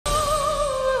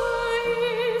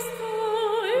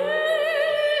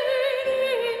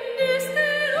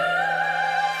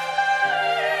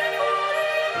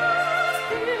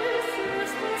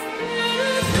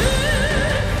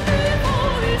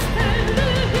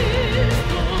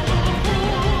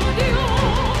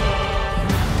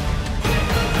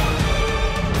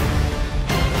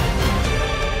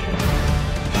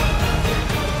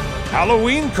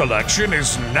Halloween collection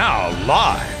is now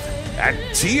live at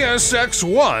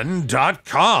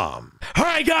tsx1.com.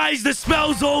 Alright guys, the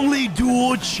Spells Only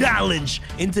Duel Challenge.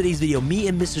 In today's video, me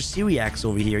and Mr. Syriax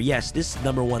over here, yes, this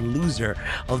 #1 loser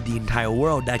of the entire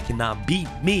world that cannot beat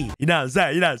me. You know what I'm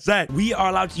saying? You know what I'm saying? We are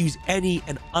allowed to use any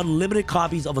and unlimited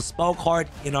copies of a spell card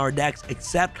in our decks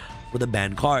except for the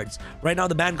banned cards. Right now,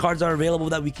 the banned cards that are available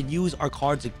that we can use are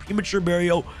cards like Premature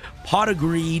Burial, Pot of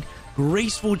Greed,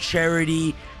 Graceful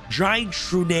Charity, Giant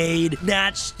Trunade,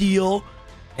 Nat Steel.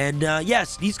 And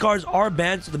yes, these cards are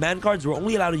banned, so the banned cards we're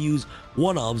only allowed to use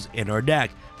one-ofs in our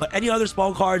deck. But any other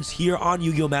spell cards here on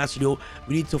Yu-Gi-Oh! Master Duel,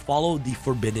 we need to follow the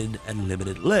forbidden and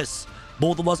limited lists.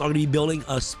 Both of us are going to be building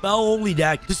a spell-only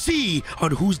deck to see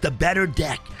on who's the better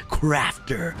deck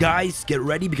crafter. Guys, get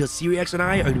ready because Syriax and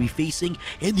I are going to be facing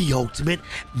in the ultimate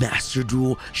Master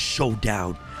Duel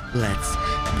showdown. Let's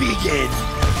begin.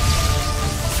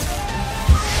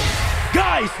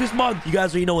 Guys, this month, you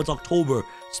guys already know it's October.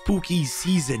 Spooky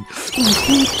season.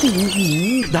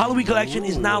 The Halloween collection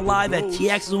is now live at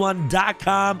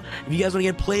tx1.com. If you guys want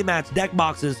to get playmats, deck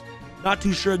boxes, not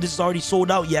too sure if this is already sold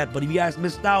out yet, but if you guys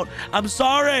missed out, I'm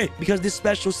sorry, because this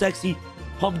special sexy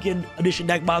pumpkin edition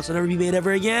deck box will never be made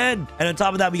ever again. And on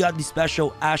top of that, we got the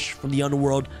special Ash from the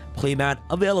Underworld playmat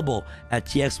available at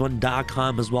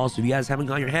tx1.com as well. So if you guys haven't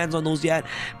got your hands on those yet,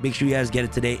 make sure you guys get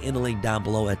it today in the link down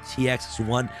below at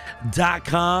tx1.com.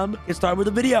 Let's start with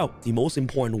the video. The most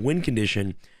important win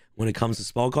condition when it comes to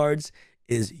spell cards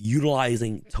is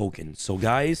utilizing tokens. So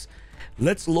guys,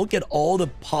 let's look at all the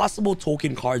possible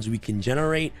token cards we can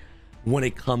generate when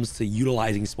it comes to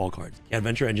utilizing spell cards.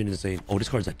 Adventure Engine is saying, oh, this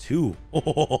card's at 2.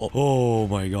 Oh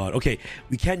my god. Okay,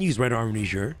 we can't use Red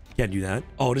Armature. Can't do that.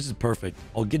 Oh, this is perfect.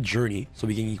 I'll get Journey so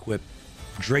we can equip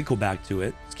Draco back to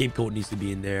it. Scapegoat needs to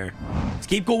be in there.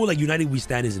 Scapegoat with like United We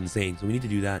Stand is insane, so we need to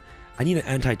do that. I need an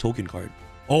anti-token card.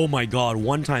 Oh my god,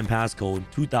 one-time passcode,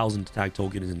 2000 attack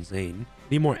token is insane.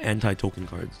 Need more anti-token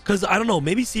cards. Because, I don't know,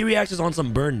 maybe Syriax is on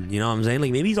some burn, you know what I'm saying?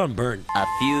 Like, maybe he's on burn. A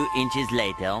few inches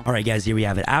later. Alright guys, here we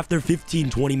have it. After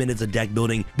 15-20 minutes of deck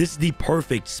building, this is the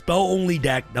perfect spell-only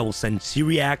deck that will send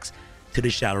Syriax to the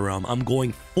Shadow Realm. I'm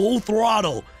going full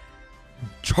throttle.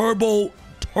 Turbo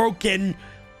token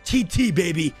TT,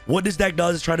 baby. What this deck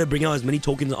does is try to bring out as many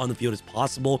tokens on the field as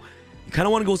possible. You kind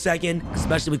of want to go second,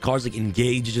 especially with cards like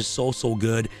Engage. It's just so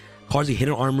good. Cards like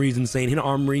Hidden Armory is insane. Hidden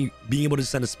Armory, being able to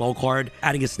send a spell card,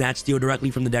 adding a Snatch Steal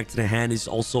directly from the deck to the hand is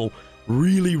also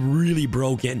really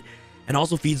broken. And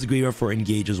also feeds the graveyard for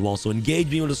Engage as well. So Engage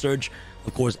being able to search,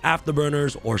 of course,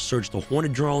 Afterburners or search the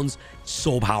Hornet Drones.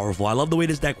 So powerful. I love the way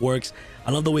this deck works.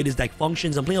 I love the way this deck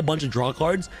functions. I'm playing a bunch of draw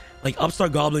cards. Like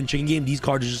Upstart Goblin Chicken Game, these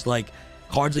cards are just like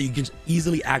cards that you can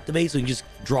easily activate. So you can just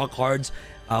draw cards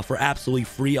for absolutely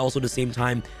free. Also at the same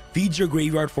time, feeds your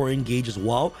graveyard for Engage as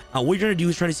well. What you're trying to do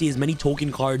is trying to see as many token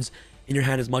cards in your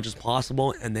hand as much as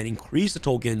possible, and then increase the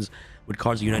tokens with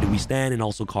cards like United We Stand and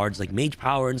also cards like Mage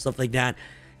Power and stuff like that.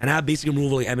 And I have basic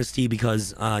removal like MST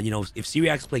because, you know, if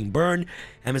Syriax is playing Burn,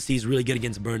 MST is really good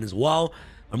against Burn as well.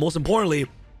 But most importantly,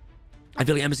 I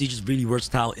feel like MST is just really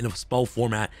versatile in a spell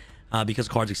format. Because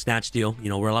cards like Snatch Steal, you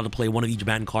know, we're allowed to play one of each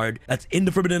banned card that's in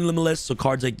the Forbidden Limit list. So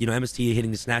cards like, you know, MST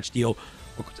hitting the Snatch Steal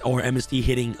or MST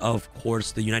hitting, of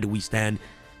course, the United We Stand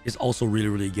is also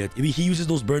really good. If he uses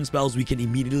those burn spells, we can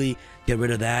immediately get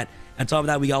rid of that. On top of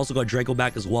that, we also got Draco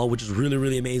back as well, which is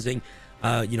really amazing.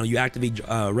 You know, you activate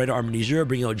Red Armature,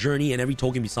 bring out Journey, and every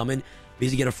token be summoned,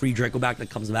 basically get a free Draco back that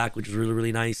comes back, which is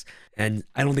really nice. And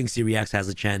I don't think Syriax has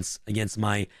a chance against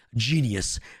my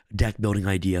genius deck building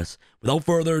ideas. Without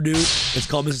further ado, let's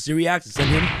call Mr. Syriax and send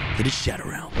him to the Shadow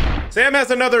Realm. Sam has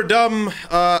another dumb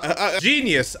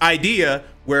genius idea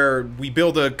where we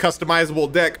build a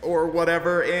customizable deck or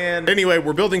whatever. And anyway,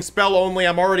 we're building spell only.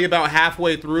 I'm already about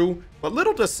halfway through. But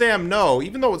little does Sam know,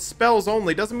 even though it's spells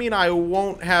only, doesn't mean I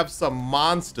won't have some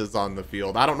monsters on the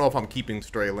field. I don't know if I'm keeping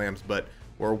Stray Lambs, but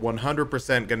we're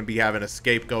 100% going to be having a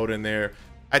Scapegoat in there.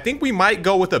 I think we might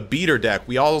go with a beater deck.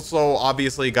 We also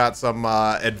obviously got some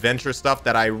adventure stuff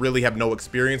that I really have no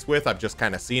experience with. I've just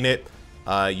kind of seen it.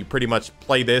 You pretty much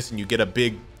play this and you get a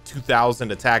big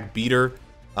 2000 attack beater.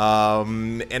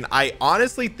 And I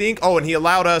honestly think, oh, and he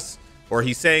allowed us, or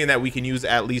he's saying that we can use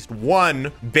at least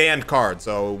one banned card.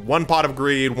 So one Pot of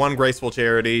Greed, one Graceful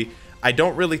Charity. I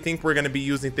don't really think we're going to be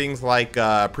using things like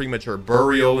Premature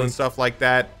Burial and stuff like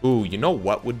that. Ooh, you know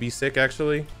what would be sick,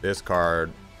 actually? This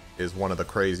card is one of the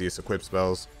craziest equip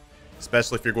spells,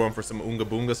 especially if you're going for some Oonga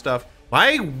Boonga stuff.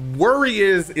 My worry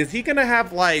is he going to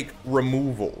have, like,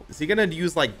 removal? Is he going to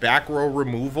use, like, back row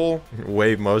removal?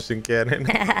 Wave motion cannon.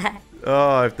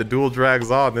 Oh, if the duel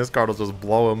drags on, this card will just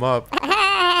blow him up.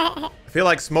 I feel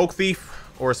like Smoke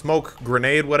Thief or smoke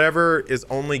grenade, whatever, is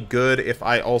only good if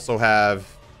I also have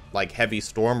like heavy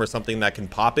storm or something that can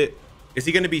pop it. Is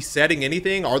he going to be setting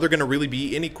anything? Are there going to really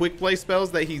be any quick play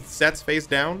spells that he sets face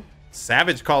down?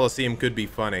 Savage Coliseum could be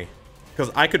funny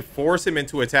because I could force him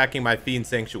into attacking my Fiend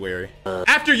Sanctuary.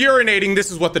 After urinating,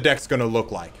 this is what the deck's going to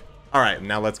look like. All right,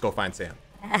 now let's go find Sam.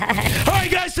 All right,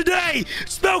 guys, today,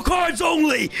 spell cards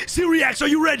only. Syriax, are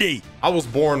you ready? I was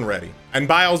born ready. And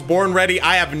by I was born ready,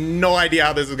 I have no idea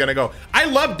how this is going to go. I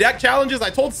love deck challenges. I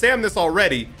told Sam this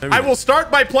already. I will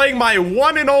start by playing my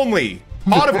one and only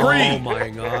Pot of Greed. Oh, my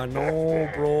God. No,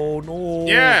 bro. No.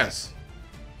 Yes.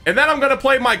 And then I'm going to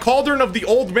play my Cauldron of the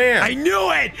Old Man. I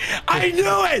knew it. I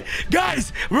knew it.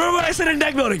 Guys, remember what I said in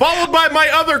deck building? Followed by my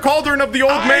other Cauldron of the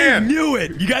Old Man. I knew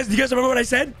it. You guys remember what I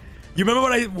said? You remember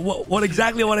what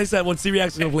exactly what I said when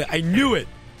Syriax was going to play? I knew it.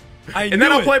 And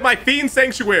then I'll play my Fiend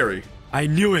Sanctuary. I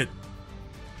knew it.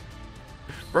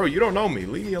 Bro, you don't know me.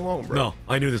 Leave me alone, bro. No,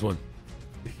 I knew this one.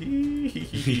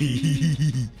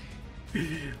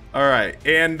 All right.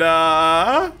 And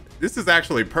this is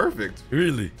actually perfect.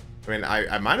 Really? I mean,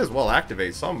 I might as well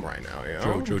activate some right now, you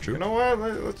know? True. You know what?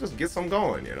 Let's just get some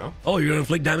going, you know? Oh, you're going to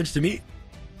inflict damage to me?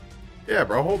 Yeah,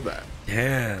 bro. Hold that.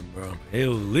 Damn, bro.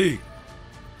 Holy.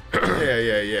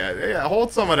 Yeah.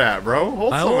 Hold some of that, bro.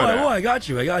 Hold some of that. I got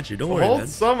you. Don't worry, Hold man.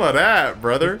 some of that,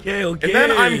 brother. Okay. And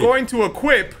then I'm going to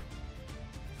equip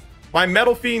my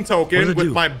Metal Fiend token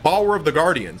with my Borrower of the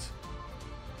Guardians.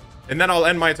 And then I'll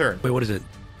end my turn. Wait, what is it?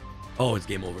 Oh, it's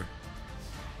game over.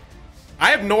 I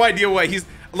have no idea what he's...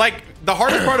 Like, the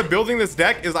hardest part of building this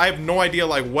deck is I have no idea,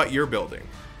 like, what you're building.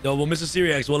 No, well, Mr.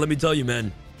 Syriax, well, let me tell you,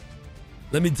 man.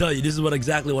 Let me tell you, this is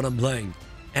exactly what I'm playing.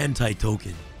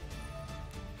 Anti-token.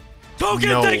 Token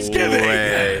No Thanksgiving!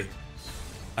 way.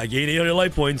 I gain 800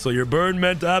 life points, so your burn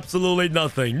meant absolutely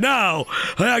nothing. Now,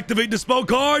 I activate the spell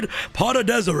card, Pot of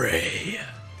Desiree.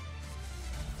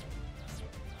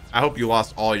 I hope you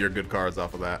lost all your good cards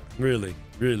off of that. Really?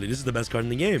 This is the best card in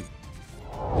the game.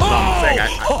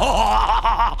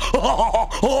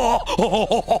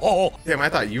 Damn, I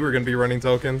thought you were going to be running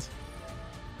tokens.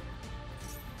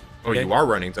 Oh, Okay. you are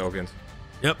running tokens.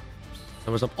 Yep.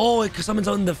 Oh, because someone's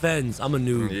on defense. I'm a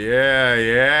noob.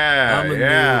 Yeah.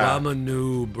 I'm a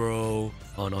noob, bro.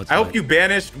 Oh, no, it's I fine. hope you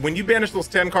banished, when you banished those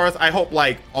 10 cards, I hope,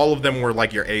 like, all of them were,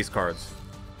 like, your ace cards.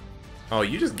 Oh,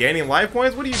 you just gaining life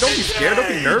points? What are you, don't be scared, don't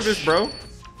be nervous, bro.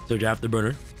 Search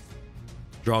Afterburner.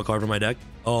 Draw a card from my deck.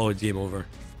 Oh, it's game over.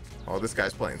 Oh, this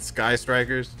guy's playing Sky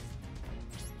Strikers.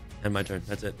 And my turn.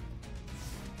 That's it.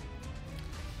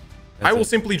 I will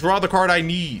simply draw the card I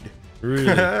need.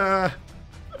 Really?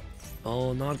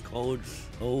 Oh, not cauldron.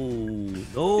 Oh,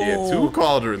 no. Yeah, 2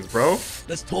 cauldrons, bro.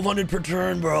 That's 1,200 per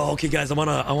turn, bro. Okay, guys, I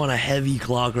want a heavy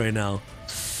clock right now.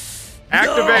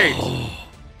 Activate. No.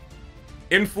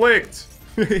 Inflict.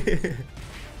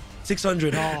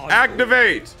 600. Oh,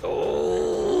 Activate.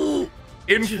 oh.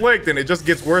 Inflict, and it just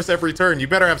gets worse every turn. You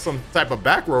better have some type of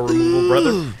back row removal,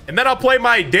 brother. And then I'll play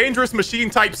my Dangerous Machine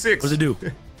Type 6. What does it do?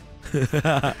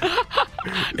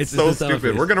 It's so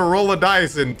stupid. We're gonna roll a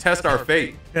dice and test our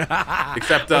fate.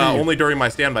 Except only during my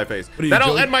standby phase. Then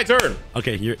I'll end my turn.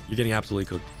 Okay, you're getting absolutely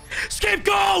cooked.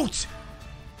 Scapegoat!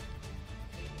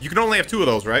 You can only have 2 of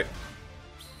those, right?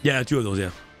 Yeah, 2 of those,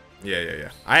 yeah. Yeah.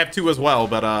 I have 2 as well,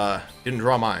 but didn't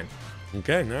draw mine.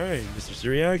 Okay, all right, Mr.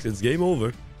 Syriax, it's game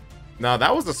over. No,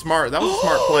 that was a smart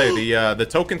play. The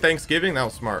token Thanksgiving, that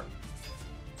was smart.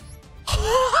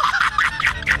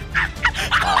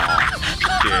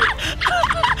 Shit.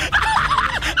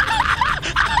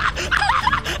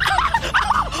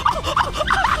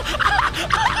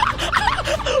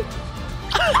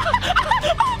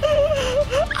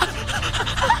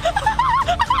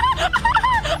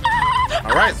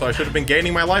 All right, so I should have been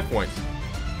gaining my life points.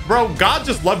 Bro, God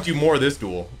just loved you more this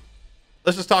duel.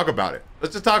 Let's just talk about it.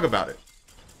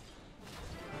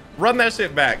 Run that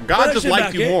shit back. God just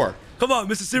liked you more. Come on,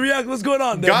 Mr. Syriac, what's going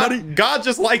on there, buddy? God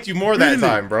just liked you more that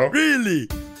time, bro. Really?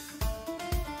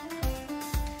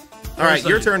 All right,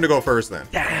 your turn to go first then.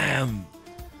 Damn.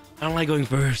 I don't like going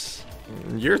first.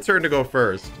 Your turn to go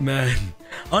first. Man.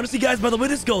 Honestly, guys, by the way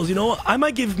this goes, you know, I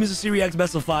might give Mr. Syriac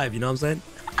best of 5, you know what I'm saying?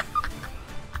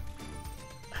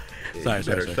 Sorry.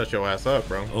 Shut your ass up,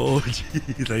 bro. Oh,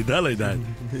 jeez. Like that.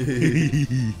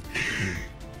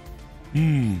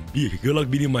 Good luck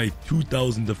beating my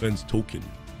 2,000 defense token.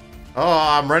 Oh,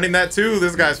 I'm running that too.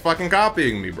 This guy's fucking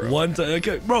copying me, bro.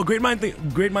 Okay, bro, great minds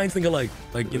think alike.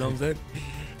 Like, you know what I'm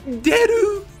saying?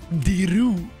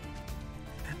 Deru.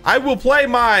 I will play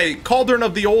my Cauldron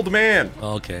of the Old Man.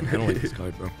 Okay, I don't like this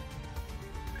card, bro.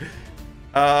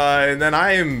 And then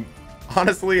I am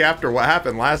Honestly, after what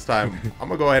happened last time, I'm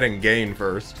gonna go ahead and gain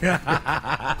first.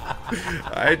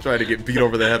 I ain't trying to get beat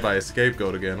over the head by a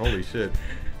scapegoat again. Holy shit.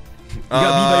 You got beat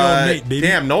by your own mate, baby.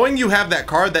 Damn, knowing you have that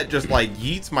card that just like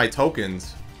yeets my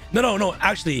tokens. No.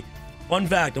 Actually, fun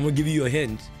fact, I'm gonna give you a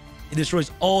hint. It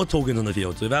destroys all tokens on the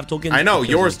field. So if I have tokens, I know,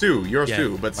 yours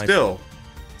too, but still.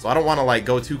 So I don't want to like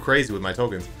go too crazy with my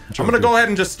tokens. I'm gonna go ahead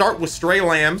and just start with stray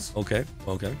lambs. Okay.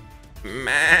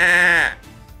 Meh.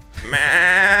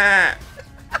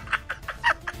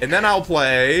 And then I will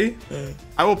play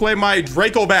my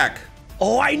Draco back.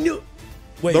 Oh, I knew.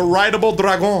 Wait. The rideable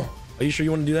dragon. Are you sure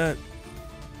you want to do that?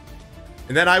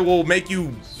 And then I will make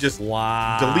you just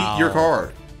delete your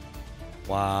card.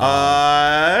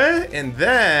 Wow. And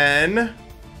then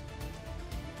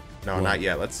no, not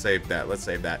yet. Let's save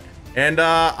that. And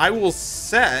I will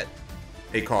set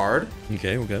a card.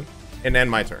 Okay. And end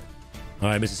my turn. All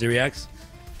right, Mr. Syriax.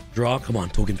 Draw. Come on,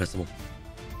 token festival.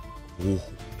 Oh.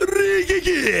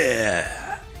 Okay,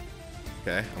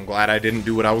 I'm glad I didn't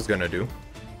do what I was gonna do.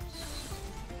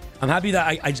 I'm happy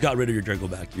that I just got rid of your Draco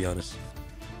back, to be honest.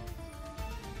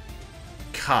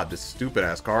 God, this stupid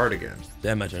ass card again.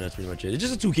 Damn, my turn. That's pretty much it. It's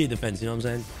just a 2K defense, you know what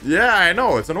I'm saying? Yeah, I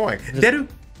know. It's annoying. Deru.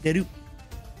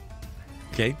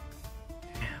 Okay.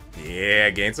 Yeah,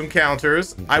 gain some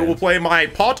counters. Okay. I will play my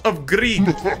Pot of Greed.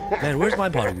 Man, where's my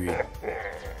Pot of Greed?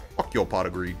 Fuck your Pot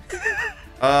of Greed.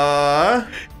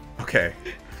 Okay.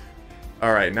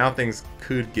 All right, now things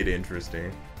could get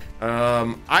interesting.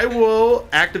 I will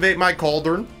activate my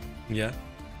Cauldron. Yeah.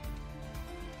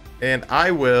 And I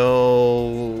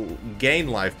will gain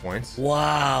life points.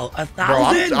 Wow,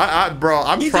 1,000? I'm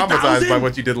traumatized by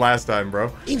what you did last time,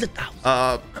 bro. He's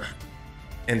 1,000.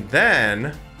 And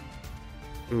then,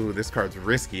 ooh, this card's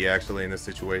risky actually in this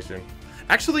situation.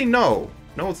 Actually, no,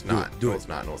 it's not. No, it's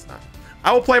not.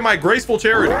 I will play my Graceful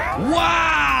Charity.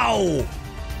 Wow.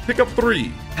 Pick up 3.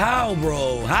 How,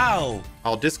 bro? How?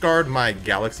 I'll discard my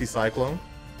Galaxy Cyclone.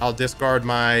 I'll discard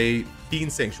my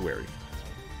Fiend Sanctuary.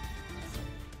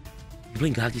 You're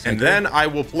playing Galaxy Cyclone? And then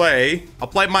I'll play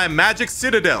my Magic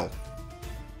Citadel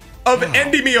of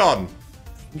Endymion.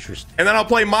 Interesting. And then I'll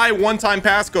play my one-time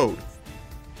passcode.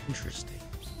 Interesting.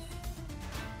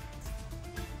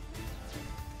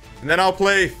 And then I'll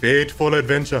play Fateful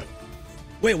Adventure.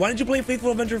 Wait, why didn't you play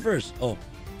Faithful Adventure first? Oh,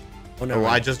 no.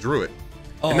 I just drew it.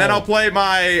 And then I'll play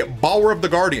my Bower of the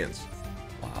Guardians.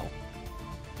 Wow.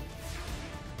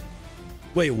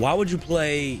 Wait, why would you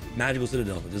play Magical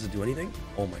Citadel? Does it do anything?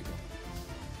 Oh my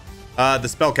god. The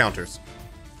spell counters.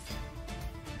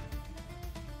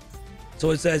 So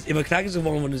it says, if a attack is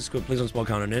involved when it's equipped, place on spell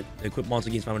counter on it. The equipped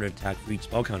monster gains 500 attack for each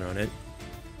spell counter on it.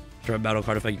 After a battle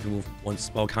card effect, you can remove one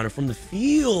spell counter from the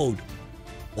field.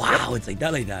 Wow, it's like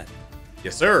that.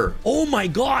 Yes, sir. Oh my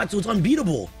god, so it's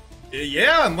unbeatable.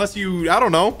 Yeah, unless you, I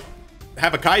don't know,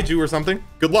 have a kaiju or something.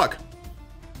 Good luck.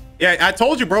 Yeah, I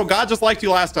told you, bro. God just liked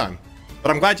you last time. But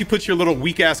I'm glad you put your little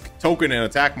weak-ass token in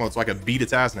attack mode so I could beat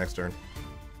its ass next turn.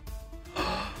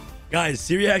 Guys,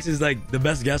 Syriax is like the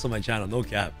best guest on my channel. No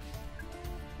cap.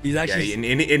 He's actually...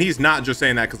 Yeah, and he's not just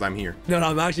saying that because I'm here. No,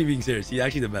 I'm actually being serious. He's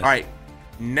actually the best. All right.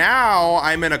 Now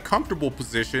I'm in a comfortable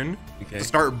position to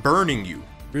start burning you.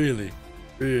 Really?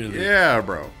 Yeah,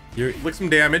 bro. Lick some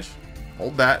damage.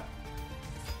 Hold that.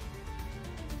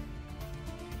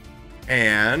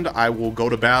 And I will go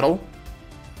to battle.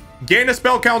 Gain a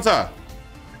spell counter.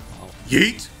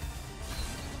 Yeet.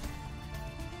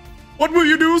 What will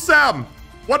you do, Sam?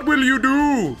 What will you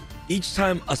do? Each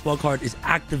time a spell card is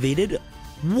activated.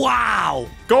 Wow.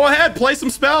 Go ahead, play some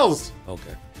spells.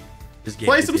 Okay.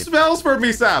 Play some spells for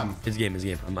me, Sam. It's game.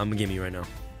 I'm gonna game you right now.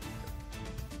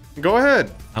 Go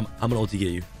ahead. I'm gonna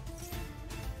OTK you.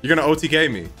 You're gonna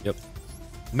OTK me? Yep.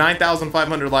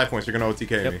 9,500 life points. You're gonna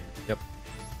OTK me? Yep.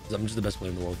 I'm just the best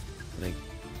player in the world, I think.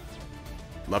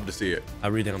 Love to see it. I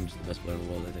really think I'm just the best player in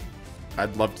the world, I think.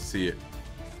 I'd love to see it.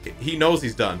 He knows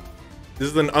he's done. This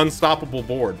is an unstoppable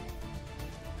board.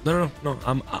 No.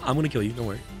 I'm gonna kill you. Don't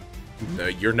worry. No,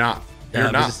 you're not. Yeah,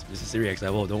 you're not. This is Syriax.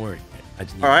 I will. Don't worry.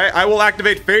 All right, I will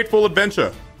activate Fateful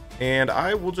Adventure, and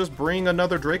I will just bring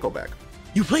another Draco back.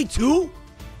 You play 2?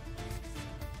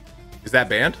 Is that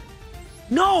banned?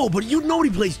 No, but nobody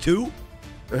plays 2.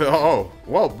 Oh,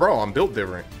 well, bro, I'm built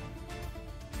different.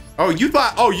 Oh, you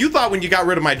thought when you got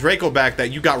rid of my Draco back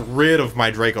that you got rid of my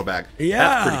Draco back. Yeah.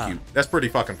 That's pretty cute. That's pretty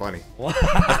fucking funny.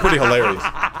 That's pretty hilarious.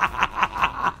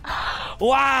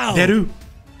 Wow. Deru.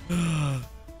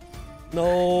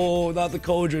 No, not the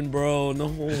Cauldron, bro.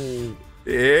 No.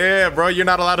 Yeah, bro, you're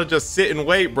not allowed to just sit and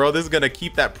wait, bro. This is gonna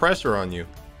keep that pressure on you.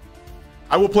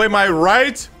 I will play my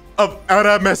Right of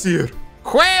Aramesir.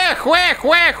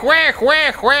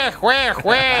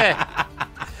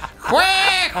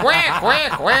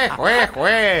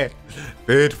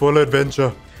 Fateful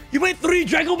adventure. You played 3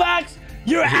 Dracobacks?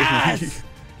 You're ass.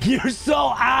 You're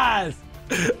so ass.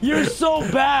 You're so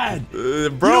bad.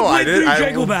 Bro, I did.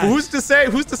 Who's to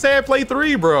say I played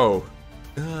 3, bro?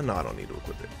 No, I don't need to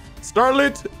equip it.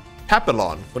 Starlit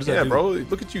Papillon. What does that do? Bro,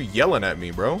 look at you yelling at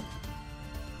me, bro.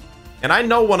 And I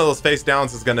know one of those face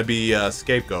downs is gonna be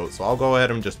Scapegoat, so I'll go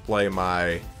ahead and just play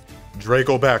my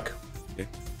Dracoback. Okay.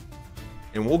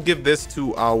 And we'll give this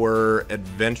to our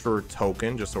adventurer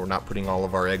token, just so we're not putting all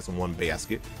of our eggs in one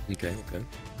basket. Okay.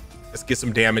 Let's get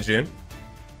some damage in.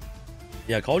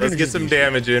 Yeah, Cauldron. Let's get some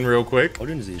damage in real quick.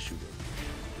 Cauldron is the issue, bro.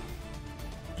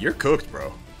 You're cooked,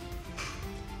 bro.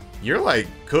 You're like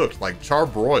cooked, like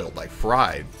charbroiled, like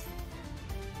fried.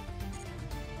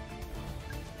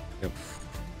 Yep.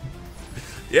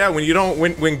 Yeah, when you don't,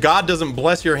 when God doesn't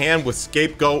bless your hand with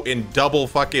Scapegoat and double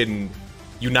fucking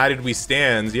United We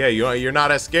Stands, yeah, you're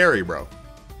not as scary, bro.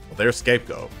 Well, there's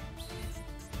Scapegoat.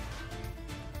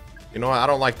 You know what? I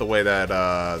don't like the way that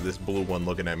this blue one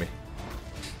looking at me.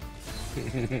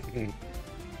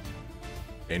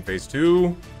 Main phase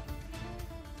 2.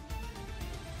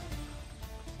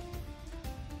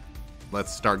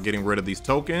 Let's start getting rid of these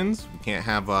tokens. We can't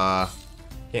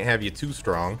have you too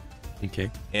strong.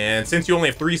 Okay. And since you only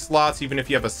have 3 slots, even if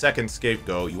you have a second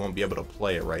Scapegoat, you won't be able to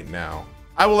play it right now.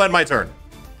 I will end my turn.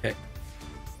 Okay.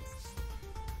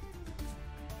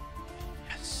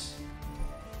 Yes.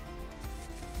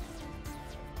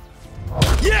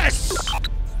 Yes!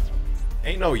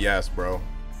 Ain't no yes, bro.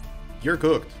 You're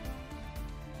cooked.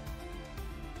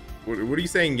 What are you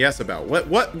saying yes about?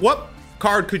 What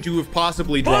card could you have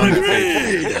possibly drawn?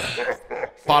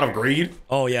 Pot of Greed?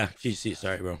 Oh yeah. Jeez,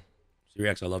 sorry, bro.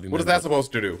 Rex, I love you. What is that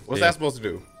supposed to do? What's that supposed to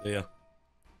do? Yeah.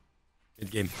 Good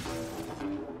game.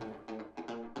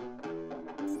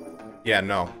 Yeah,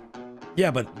 no.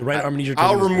 Yeah, but the right arm needs your.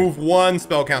 I'll remove 1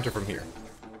 spell counter from here.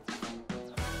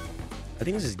 I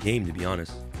think this is game, to be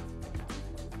honest.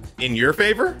 In your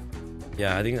favor?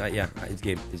 Yeah, I think. Yeah, it's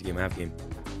game. It's game. I have game.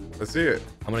 Let's see it.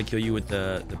 I'm gonna kill you with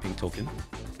the pink token.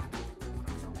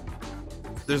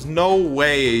 There's no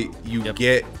way you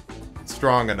get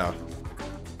strong enough.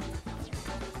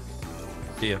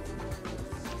 See ya.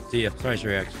 Sorry,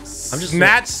 Shuriax. I'm just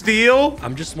Snatch Steal?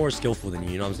 I'm just more skillful than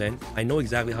you know what I'm saying? I know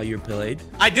exactly how you're played.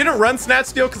 I didn't run Snatch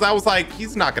Steal because I was like,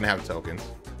 he's not gonna have tokens.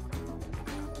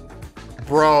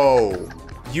 Bro,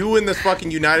 you and this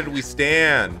fucking United We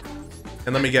Stand.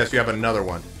 And let me guess, you have another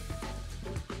one.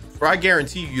 Bro, I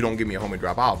guarantee you don't give me a homie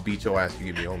drop. I'll beat your ass if you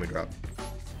give me a homie drop.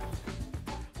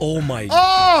 Oh my.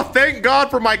 Oh, thank God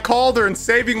for my Cauldron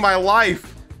saving my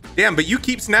life. Damn, but you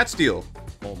keep Snatch Steal.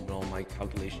 Oh no, my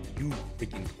calculations. You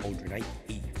freaking Cauldron. I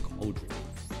hate Cauldron.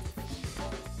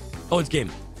 Oh, it's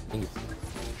game.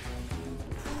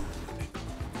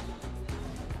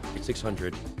 It's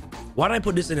 600. Why did I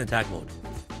put this in attack mode?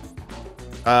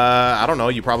 I don't know.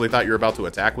 You probably thought you were about to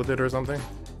attack with it or something.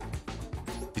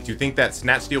 Did you think that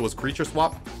Snatch Steal was creature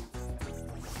swap?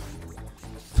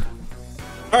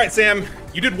 All right, Sam,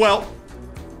 you did well.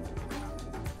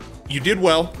 You did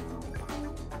well.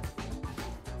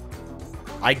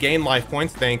 I gained life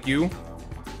points, thank you.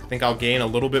 I think I'll gain a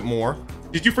little bit more.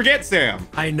 Did you forget, Sam?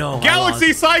 I know.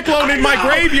 Galaxy Cyclone in my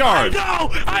graveyard.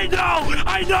 I know.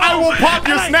 I will pop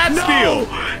your Snatch Steal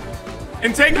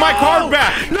and take my card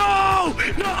back. No.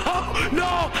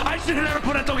 I should have never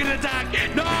put a token in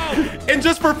attack. No. And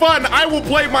just for fun, I will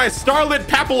play my Starlit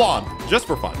Papillon. Just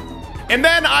for fun. And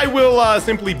then I will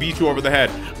simply beat you over the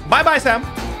head. Bye-bye, Sam.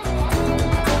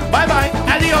 Bye-bye.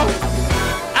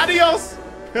 Adios.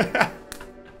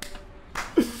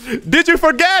 Did you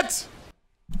forget?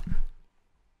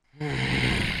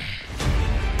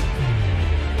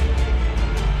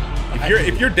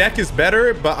 If your deck is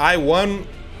better, but I won,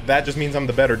 that just means I'm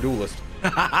the better duelist.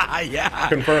 Yeah.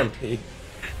 Confirmed.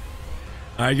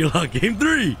 All right, good luck. Game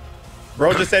 3.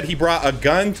 Bro just said he brought a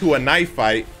gun to a knife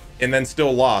fight and then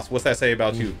still lost. What's that say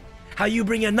about you? How you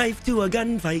bring a knife to a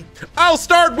gunfight? I'll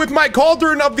start with my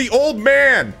Cauldron of the Old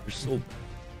Man. You're so...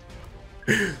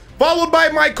 Followed by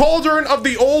my Cauldron of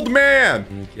the Old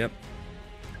Man. Yep.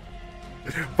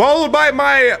 Followed by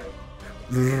my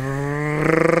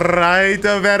Right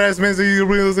of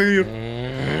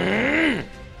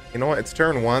You know what? It's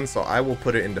turn 1, so I will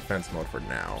put it in defense mode for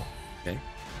now. Okay.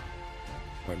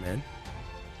 Smart man.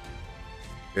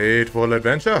 Fateful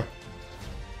adventure.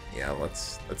 Yeah,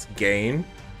 let's gain.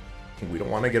 We don't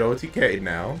want to get OTK'd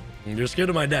now. You're scared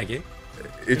of my deck, eh?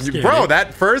 Bro,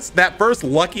 that first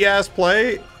lucky ass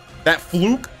play, that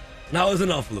fluke. That was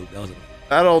enough, Luke. That was enough.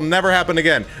 That'll never happen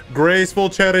again. Graceful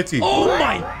charity. Oh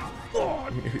my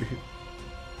God!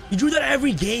 You do that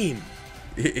every game.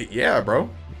 Yeah, bro.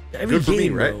 Every Good for game, me,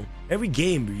 right? bro. Every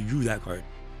game, you drew that card.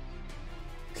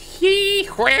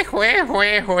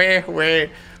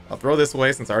 I'll throw this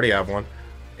away since I already have one.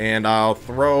 And I'll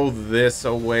throw this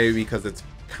away because it's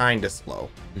kind of slow.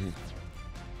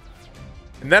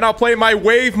 And then I'll play my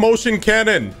wave motion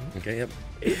cannon. Okay, yep.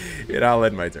 And I'll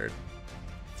end my turn.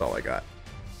 That's all I got. I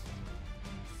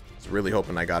was really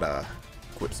hoping I got a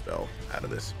equip spell out of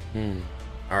this.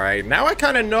 All right, now I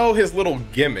kind of know his little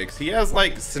gimmicks. He has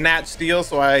like snatch steal,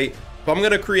 so if I'm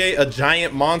gonna create a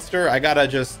giant monster, I gotta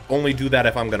just only do that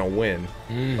if I'm gonna win.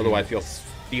 Otherwise, he'll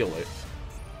steal it.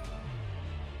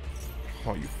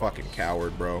 Oh, you fucking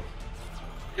coward, bro.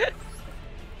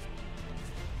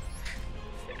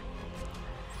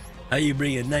 How you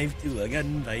bring a knife to a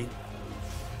gunfight?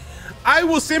 I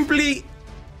will simply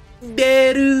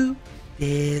Deru.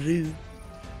 Deru.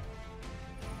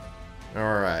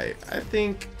 All right, I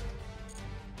think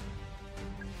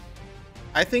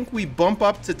we bump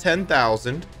up to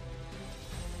 10,000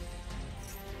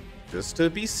 just to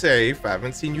be safe. I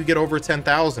haven't seen you get over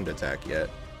 10,000 attack yet.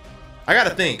 I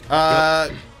gotta think. Yeah,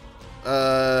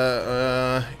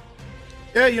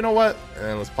 you know what?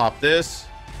 And let's pop this,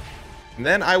 and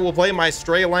then I will play my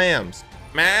stray lambs.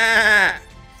 Meh.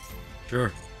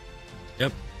 Sure.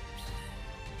 Yep.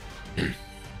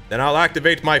 Then I'll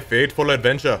activate my fateful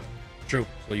adventure. True.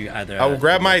 So you either. I will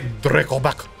grab my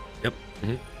Dracoback. Yep.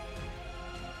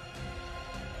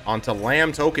 Onto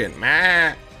lamb token.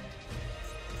 Meh.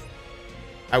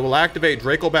 I will activate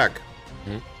Dracoback.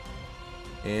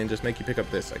 And just make you pick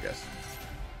up this, I guess.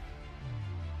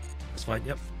 That's fine.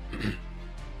 Yep.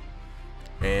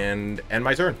 And end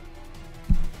my turn.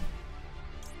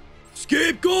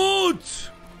 Scapegoat!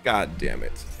 God damn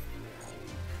it.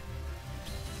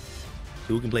 So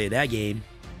who can play that game?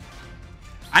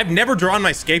 I've never drawn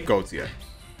my scapegoats yet.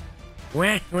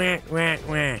 Wah, wah, wah,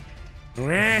 wah.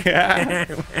 Wah.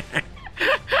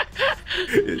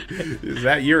 Is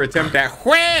that your attempt at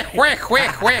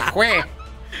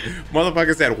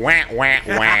Motherfucker said wah wah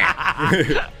wah.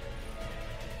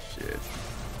 Shit.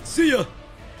 See ya.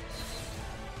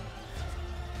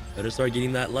 Better start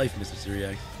getting that life, Mr.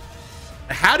 Syriac.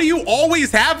 How do you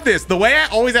always have this? The way I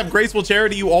always have Graceful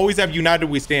Charity, you always have United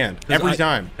We Stand. Every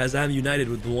time. Because I'm united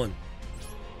with the one.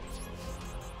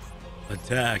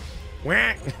 Attack.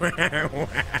 Wah, wah, wah.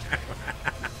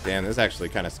 Damn, this is actually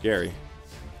kind of scary.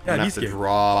 Yeah, I'm gonna he's have to scared.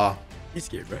 draw. He's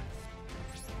scared, bro.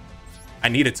 I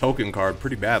need a token card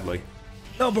pretty badly.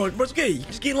 No, bro, it's okay. You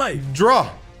just gain life.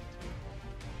 Draw.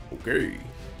 Okay.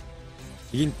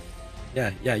 You can,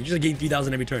 yeah, you just gain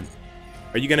 3,000 every turn.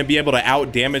 Are you gonna be able to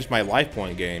out damage my life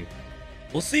point gain?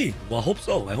 We'll see. Well, I hope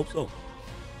so. I hope so.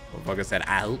 Motherfucker said,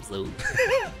 I hope so.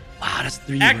 Wow, that's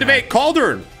 3. Activate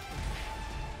Cauldron.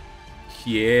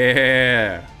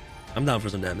 Yeah. I'm down for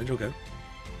some damage. Okay.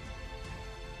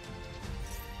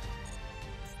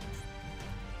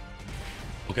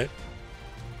 Okay.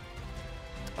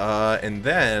 And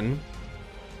then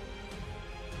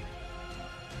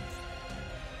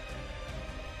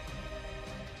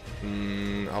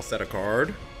I'll set a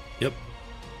card. Yep.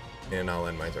 And I'll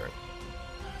end my turn.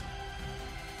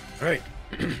 All right.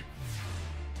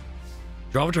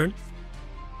 Draw a turn.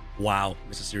 Wow,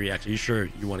 Mr. Syriac, are you sure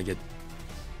you want to get...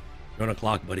 You're on a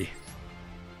clock, buddy.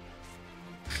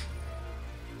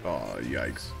 Oh,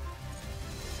 yikes.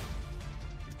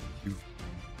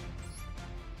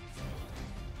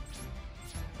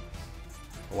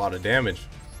 A lot of damage.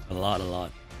 A lot.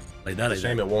 Like that.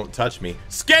 Shame it won't touch me.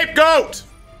 Scapegoat!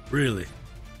 Really?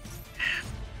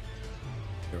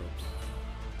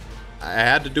 I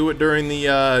had to do it during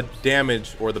the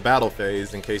damage or the battle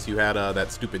phase in case you had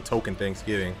that stupid token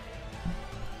Thanksgiving.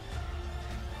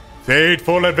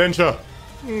 Fateful adventure.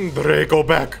 Draco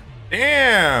back.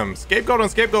 Damn, scapegoat on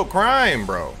scapegoat crime,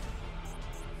 bro.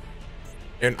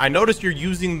 And I noticed you're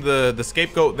using the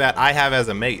scapegoat that I have as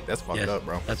a mate. That's fucked up,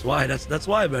 bro. That's why. That's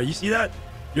why, bro. You see that?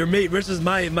 Your mate versus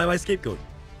my scapegoat.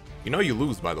 You know you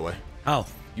lose, by the way. How?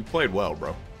 You played well,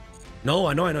 bro. No,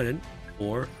 I know I didn't.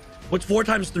 4. What's 4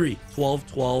 times 3?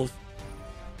 12, 12.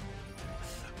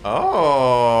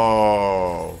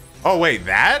 Oh. Oh, wait,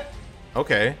 that?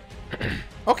 Okay.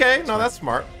 Okay, no, that's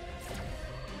smart.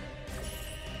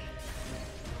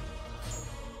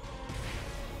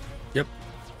 Yep.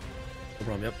 No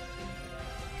problem, yep.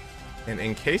 And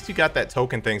in case you got that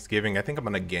token Thanksgiving, I think I'm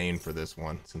going to gain for this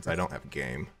one since I don't have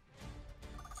game.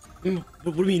 What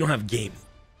do you mean you don't have game?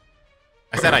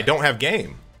 I said I don't have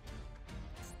game.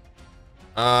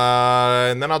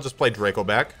 And then I'll just play Draco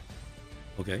back.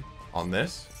 Okay. On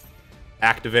this.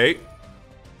 Activate.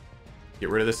 Get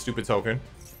rid of this stupid token.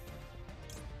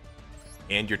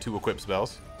 And your 2 equip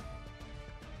spells.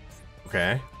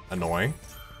 Okay. Annoying.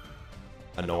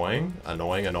 Annoying.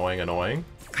 Annoying. Annoying. Annoying.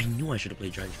 I knew I should have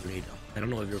played Giant Grenade. I don't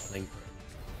know if you're playing.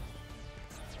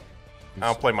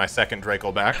 I'll play my second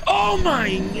Draco back. Oh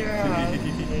my god!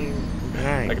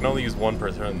 I can only use one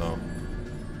per turn though.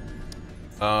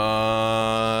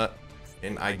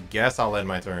 And I guess I'll end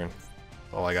my turn.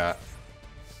 That's all I got.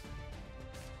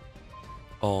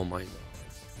 Oh my god.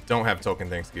 Don't have token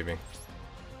Thanksgiving.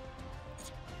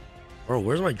 Bro,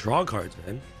 where's my draw cards,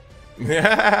 man?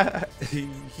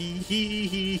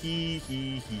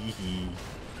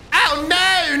 Oh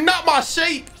no, not my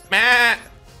sheep, man.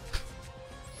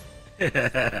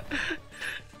 Draco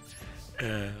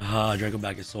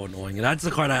back is so annoying. And that's the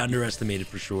card I underestimated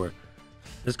for sure.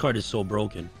 This card is so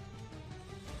broken.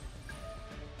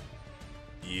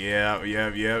 Yeah.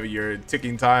 You're a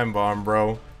ticking time bomb,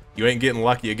 bro. You ain't getting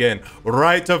lucky again.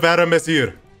 Right to Vada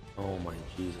Messire. Oh my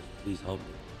Jesus. Please help me.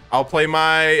 I'll play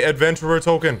my adventurer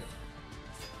token.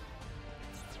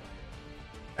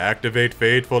 Activate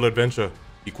Fateful Adventure.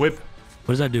 Equip.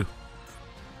 What does that do?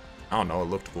 I don't know, it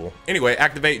looked cool. Anyway,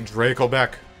 activate Draco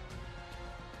back.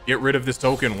 Get rid of this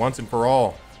token once and for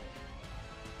all.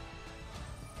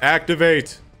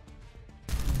 Activate.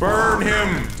 Burn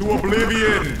him to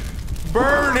oblivion.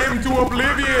 Burn him to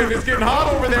oblivion. It's getting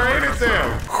hot over there, ain't it,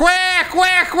 Sam? Quack,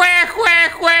 quack, quack,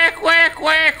 quack, quack, quack,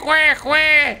 quack, quack,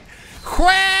 quack.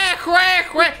 Quack, quack,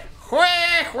 quack,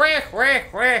 quack, quack, quack,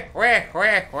 quack, quack,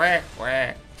 quack, quack,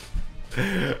 quack.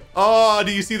 Oh,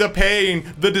 do you see the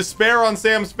pain, the despair on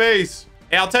Sam's face?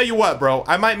 Hey, I'll tell you what, bro.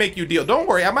 I might make you a deal. Don't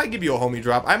worry, I might give you a homie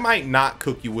drop. I might not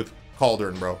cook you with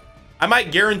Cauldron, bro. I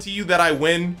might guarantee you that I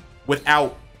win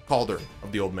without Cauldron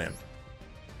of the Old Man.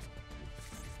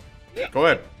 Go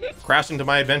ahead. Crash into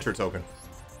my adventure token.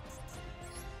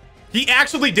 He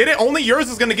actually did it? Only yours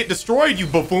is gonna get destroyed, you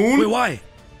buffoon. Wait, why?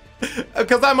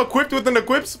 Because I'm equipped with an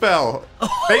equip spell.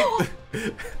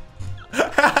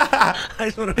 I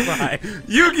just want to cry.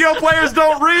 Yu-Gi-Oh players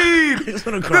don't read. I just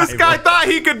want to cry. This guy thought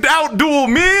he could out-duel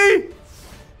me.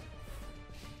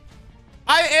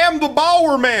 I am the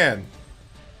Bower Man.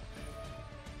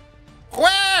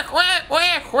 Quack, quack,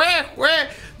 quack, quack,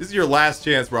 quack. This is your last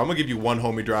chance, bro. I'm gonna give you one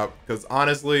homie drop because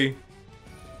honestly,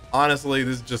 this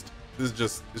is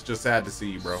just sad to see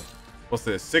you, bro. What's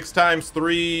this? 6 times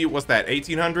 3. What's that?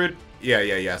 1800?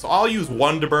 Yeah. So I'll use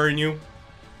one to burn you.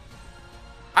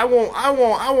 I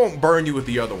won't burn you with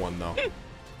the other one though.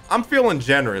 I'm feeling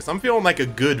generous. I'm feeling like a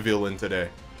good villain today.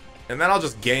 And then I'll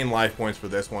just gain life points for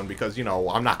this one because, you know,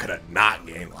 I'm not gonna not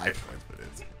gain life points for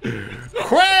this.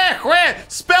 Quack,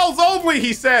 quack! Spells only,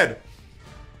 he said!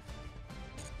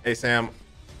 Hey, Sam,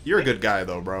 you're a good guy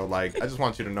though, bro. Like, I just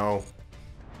want you to know,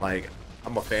 like,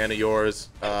 I'm a fan of yours.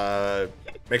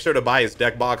 Make sure to buy his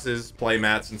deck boxes, play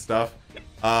mats and stuff.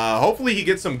 Hopefully he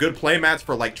gets some good play mats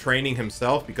for like training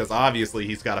himself because obviously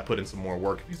he's got to put in some more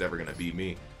work if he's ever gonna beat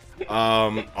me.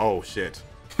 Oh shit.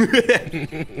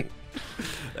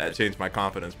 That changed my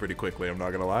confidence pretty quickly, I'm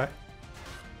not gonna lie.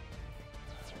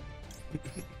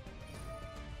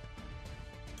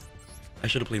 I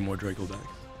should have played more Draco back.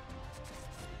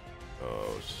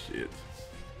 Oh shit.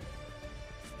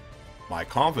 My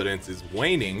confidence is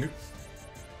waning.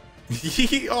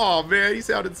 Oh man, he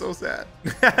sounded so sad.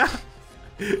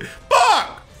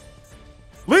 Fuck!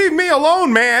 Leave me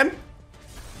alone, man!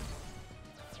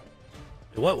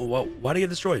 What? Why did he get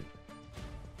destroyed?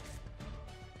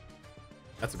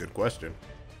 That's a good question.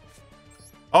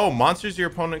 Oh, monsters your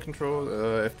opponent controls.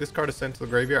 If this card is sent to the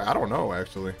graveyard, I don't know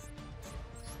actually.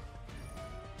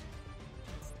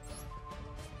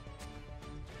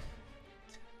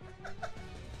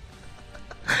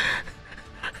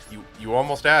 You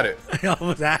almost had it. I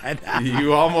almost had that.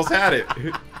 You almost had it.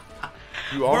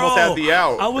 You almost had the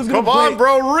out. I was Come gonna on,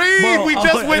 bro, read. Bro, we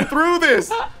just went through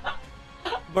this.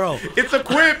 Bro. It's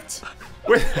equipped.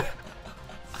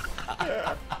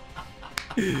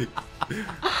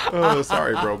 Oh,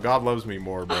 sorry, bro. God loves me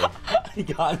more, bro.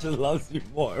 God just loves you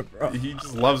more, bro. He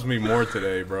just loves me more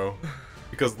today, bro.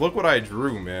 Because look what I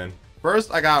drew, man.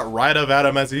 First, I got Rite of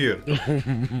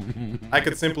Adamasir. I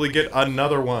could simply get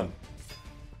another one.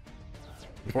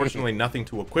 Unfortunately, nothing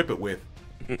to equip it with.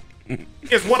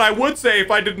 Is what I would say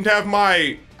if I didn't have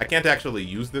my... I can't actually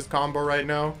use this combo right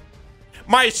now.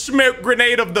 My smoke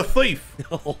grenade of the thief.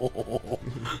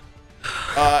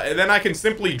 And then I can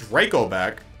simply Draco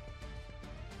back.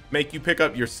 Make you pick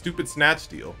up your stupid snatch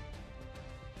steal.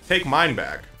 Take mine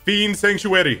back. Fiend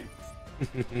Sanctuary.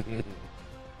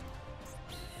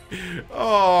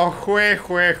 Oh, I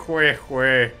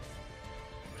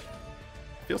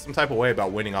feel some type of way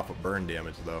about winning off of burn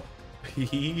damage, though.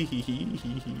 Let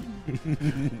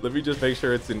me just make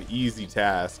sure it's an easy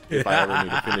task if I ever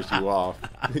need to finish you off.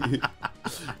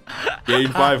 Gain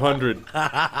 500.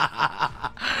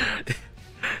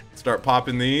 Start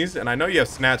popping these, and I know you have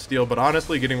Snatch Steal, but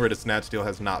honestly, getting rid of Snatch Steal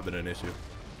has not been an issue.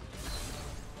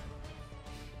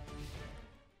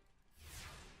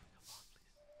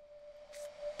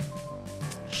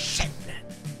 Shit, man.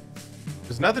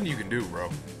 There's nothing you can do, bro.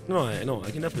 No, I know.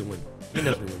 I can definitely win. I can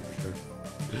definitely win for sure.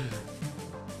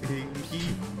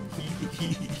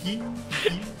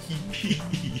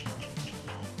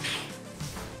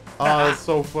 Oh, it's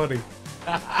so funny.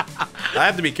 I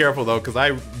have to be careful though, because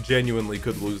I genuinely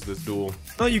could lose this duel.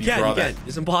 No, you can't. You can't.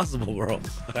 It's impossible, bro.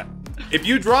 If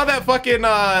you draw that fucking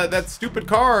that stupid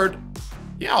card,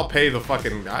 yeah, I'll pay the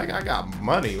fucking. I got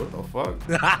money. What the fuck,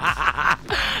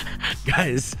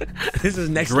 guys? This is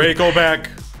next. Draco back.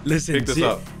 Listen, pick this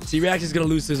up. C-React is gonna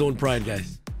lose his own pride,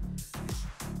 guys.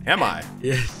 Am I?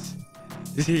 Yes.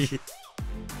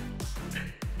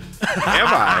 Am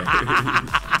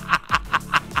I?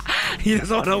 He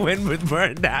doesn't want to win with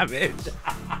burn damage.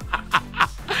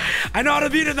 I know how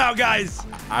to beat it now, guys.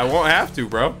 I won't have to,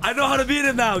 bro. I know how to beat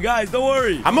it now, guys. Don't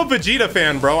worry. I'm a Vegeta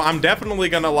fan, bro. I'm definitely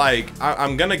gonna like.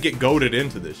 I'm gonna get goaded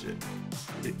into this shit.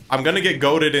 I'm gonna get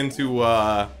goaded into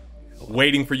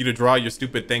waiting for you to draw your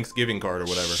stupid Thanksgiving card or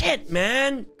whatever. Shit,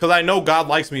 man. Because I know God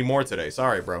likes me more today.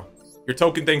 Sorry, bro. Your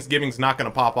token Thanksgiving's not gonna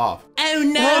pop off. Oh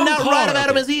no, not right about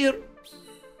him is here.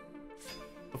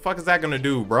 The fuck is that gonna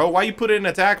do, bro? Why you put it in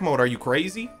attack mode? Are you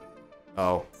crazy?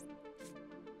 Oh.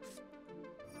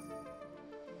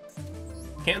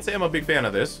 Can't say I'm a big fan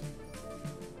of this.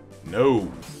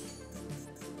 No.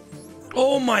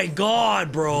 Oh my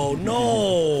god, bro.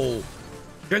 No.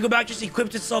 Draco back just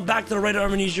equipped itself back to the right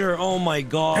Armanisher. Oh my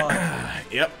god.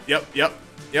 Yep.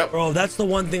 Bro, that's the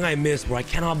one thing I missed, bro. I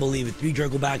cannot believe it. 3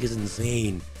 Draco back is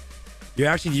insane.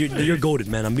 You're goated,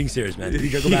 man. I'm being serious, man. 3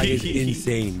 Draco back is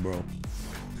insane, bro.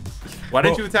 Why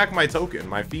didn't you attack my token,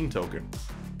 my Fiend token?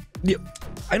 Yeah,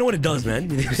 I know what it does, man.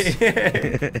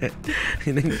 Yeah,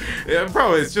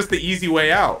 bro, it's just the easy way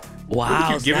out. Wow.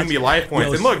 You're giving me life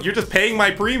points. And look, you're just paying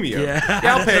my premium. Yeah,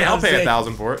 I'll pay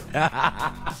 1,000 for it.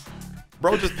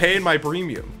 Bro, just paying my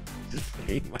premium. Just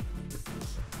paying my...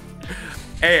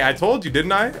 Hey, I told you,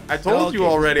 didn't I? I told you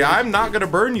already. I'm not gonna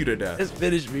burn you to death. Just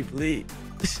finish me, please.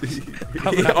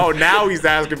 Oh, now he's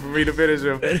asking for me to finish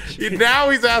him.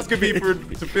 Now he's asking me to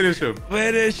finish him.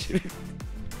 Finish.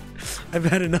 I've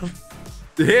had enough.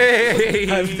 Hey,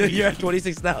 you're at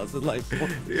 26,000. Like,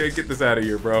 yeah, get this out of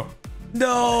here, bro.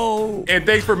 No. And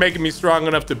thanks for making me strong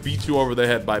enough to beat you over the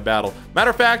head by battle.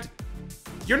 Matter of fact,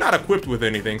 you're not equipped with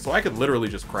anything, so I could literally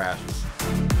just crash.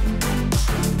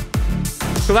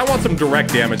 Because I want some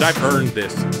direct damage. I've earned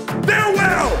this.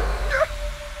 Duel!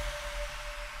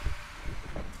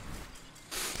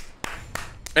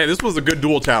 Hey, this was a good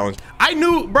duel challenge. I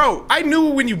knew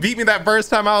when you beat me that first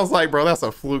time, I was like, bro, that's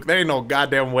a fluke. There ain't no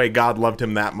goddamn way God loved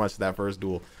him that much that first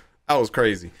duel. That was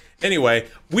crazy. Anyway,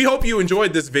 we hope you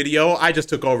enjoyed this video. I just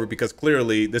took over because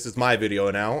clearly this is my video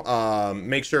now.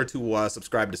 Make sure to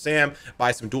subscribe to Sam,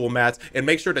 buy some duel mats, and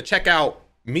make sure to check out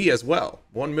me as well.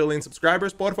 1 million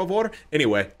subscribers, por favor.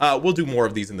 Anyway, we'll do more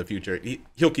of these in the future.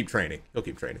 He'll keep training. He'll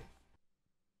keep training.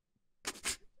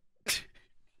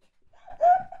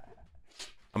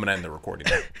 I'm gonna end the recording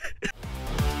now.